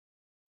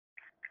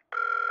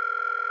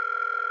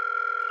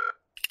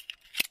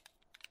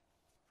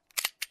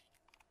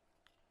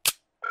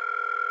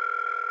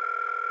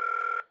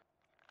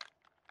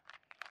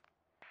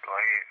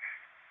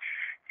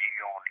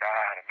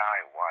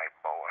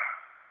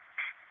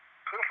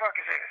fuck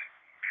is this?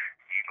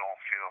 You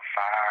gonna feel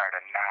fire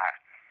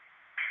tonight.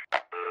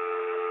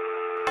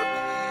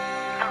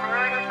 The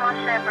Lord is my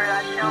shepherd,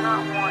 I shall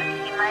not want.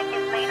 He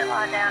maketh me to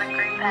lie down in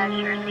green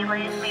pastures. He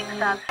leadeth me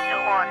beside still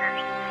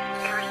waters.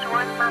 He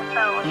restoreth my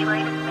soul. He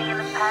leadeth me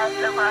in the paths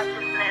of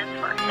righteousness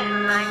for his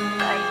name's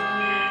sake.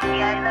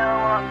 Yea, though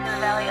I walk through the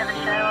valley of the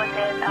shadow of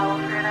death, I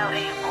will fear no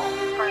evil.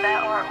 For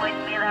thou art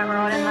with me, thy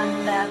rod and thy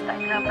staff, they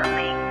comfort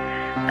me.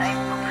 They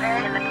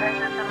prepare in the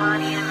presence of mine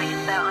enemies.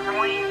 Thou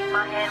anointest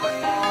my head with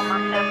oil, my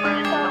cup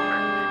runneth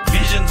over.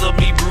 Visions of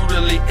me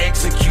brutally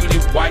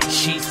executed, white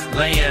sheets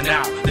laying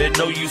out. There's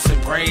no use in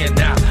praying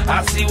now.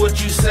 I see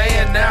what you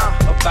saying now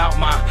about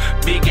my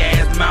big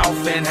ass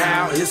mouth and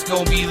how it's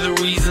gonna be the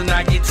reason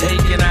I get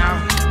taken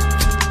out.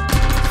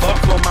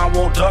 Fuck 'em, I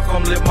won't duck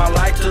 'em. Live my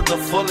life to the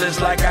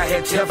fullest like I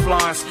had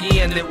Teflon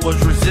skin that was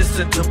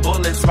resistant to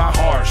bullets. My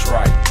heart's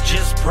right.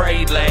 Just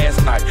prayed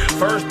last night.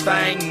 First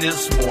thing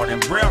this morning,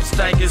 breath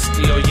stank is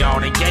still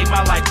yawning. Gave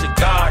my life to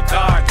God,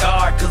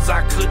 cause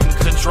I couldn't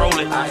control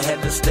it. I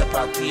had to step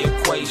out the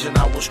equation.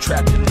 I was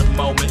trapped in the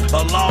moment.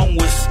 Along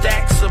with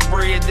stacks of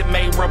bread that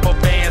made rubber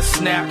bands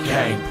snap.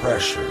 Came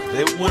pressure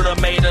that would've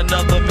made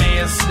another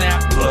man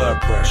snap.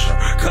 Blood pressure,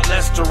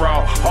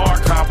 cholesterol,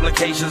 heart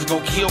complications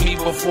gon' kill me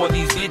before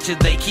these bitches,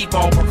 they keep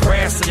on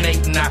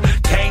procrastinating. I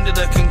came to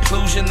the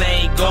conclusion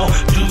they ain't gon'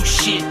 do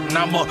shit, and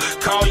I'ma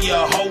call you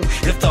a hoe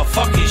if the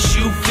fuck is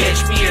you.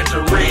 Catch me at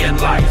the red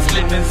light,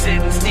 slipping,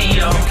 sitting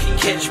still. You can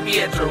catch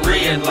me at the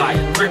red light,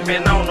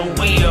 gripping on the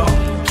wheel.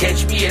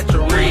 Catch me at the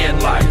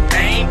red light,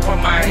 aim for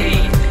my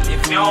head.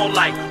 If you don't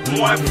like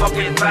one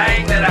fucking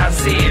thing that I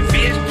said,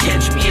 bitch,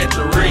 catch me at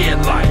the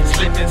red light,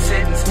 slipping,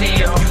 sitting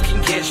still. You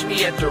can catch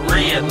me at the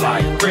red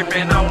light,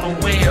 gripping on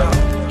the wheel.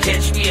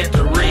 Catch me at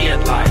the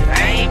red light,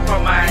 aim for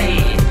my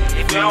head.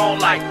 If you don't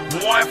like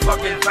one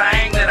fucking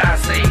thing that I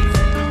say,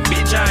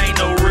 bitch, I ain't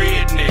no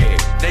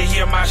redneck. They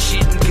hear my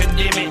shit and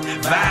condemn it.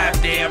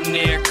 Vibe damn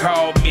near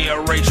called me a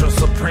racial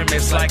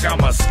supremacist like I'm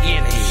a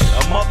skinhead,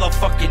 a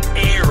motherfucking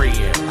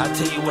Aryan. I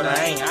tell you what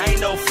I ain't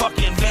no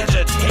fucking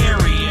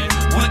vegetarian.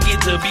 We'll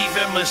get to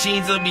beefing,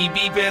 machines will be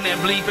beeping and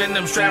bleeping.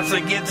 Them straps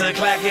will get to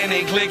clacking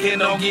and clicking.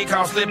 Don't get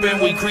caught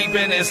slipping, we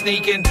creeping and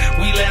sneaking.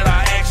 We let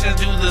our actions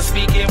do the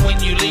speaking. When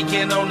you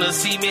leaking on the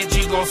cement,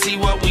 you gon' see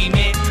what we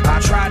meant. I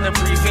try to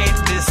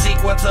prevent this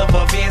sequence of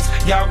events.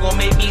 Y'all gon'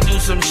 make me do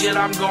some shit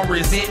I'm gon'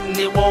 resent, and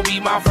it won't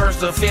be my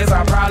first offense.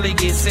 I'll probably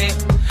get sent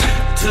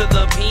to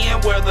the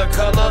pen where the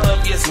color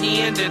of your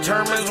skin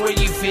determines where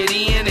you fit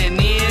in, and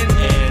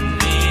then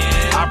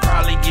I'll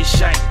probably get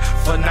shanked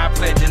for not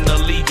pledging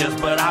allegiance.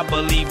 But I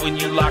believe when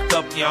you're locked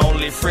up, your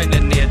only friend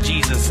in there,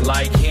 Jesus,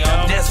 like him.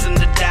 I'm destined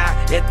to die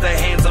at the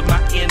hands of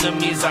my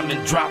enemies. I'm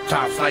in drop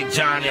tops like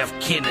John F.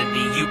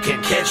 Kennedy. You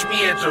can catch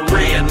me at the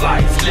red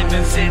light,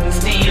 slipping, sitting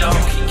still.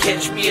 You can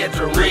catch me at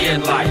the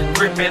red light,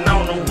 gripping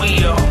on the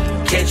wheel.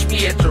 Catch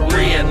me at the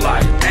red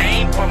light,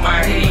 aim for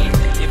my head.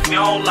 If you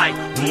don't like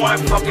one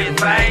fucking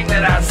thing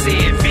that I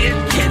said,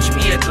 bitch, catch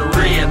me at the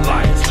red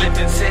light,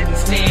 slipping, sitting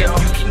still.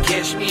 You can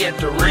catch me at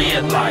the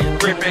red light,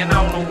 gripping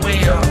on the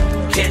wheel.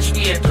 Catch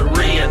me at the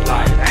red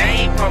light,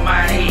 aim for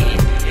my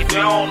head. If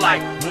you don't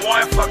like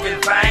one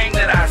fucking thing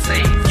that I say,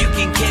 you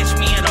can catch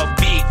me in a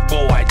big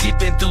boy,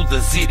 dipping through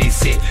the city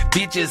set.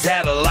 Bitches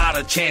had a lot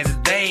of chances,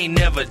 they ain't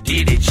never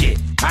did it yet.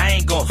 I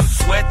ain't gon'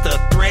 sweat the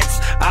threats,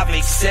 I've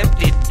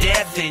accepted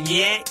death, and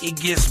yet it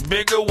gets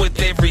bigger with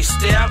every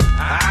step.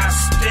 I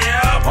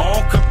step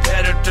on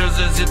competitors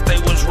as if they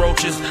was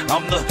roaches.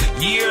 I'm the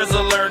years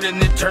of learning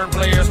that turn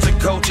players to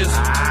coaches.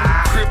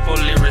 I cripple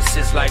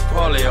lyricists like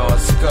polio or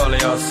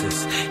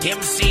scoliosis.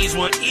 MCs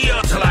were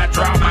ill till I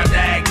dropped my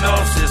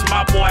diagnosis.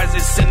 My boys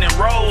is sending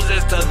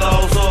roses to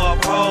those who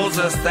oppose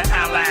us. The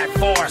allied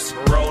force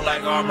roll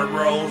like armored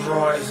Rolls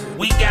Royces.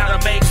 We gotta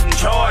make some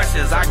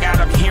choices. I got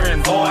them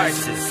hearing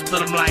voices,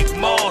 split them like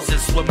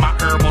Moses with my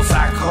herbal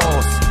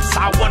psychosis.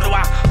 I wonder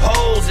why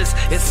hoes is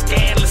as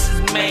scandalous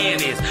as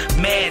man is.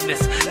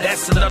 Madness,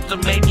 that's enough to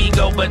make me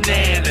go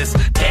bananas.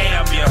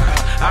 Damn ya,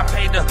 I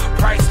paid the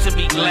price to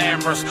be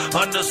glamorous.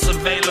 Under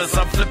surveillance,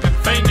 I'm flipping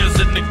fingers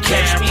in the camera.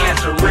 Catch me at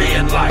the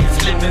red light,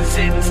 slipping,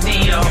 sitting still.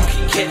 You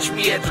can catch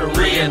me at the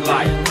red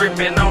light,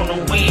 gripping on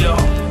the wheel.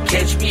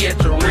 Catch me at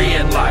the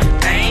red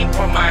light, aim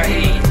for my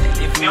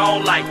head. If you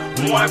don't like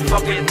one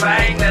fucking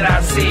thing that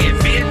I said,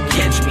 bitch,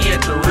 catch me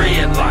at the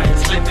red light,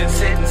 slipping,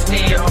 sitting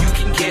still. You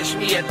can catch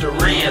me at the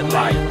red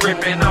light,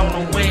 gripping on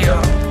the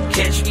wheel.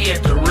 Catch me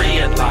at the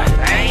red light,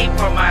 aim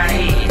for my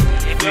head.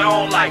 If you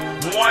don't like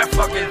one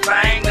fucking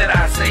thing that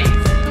I say,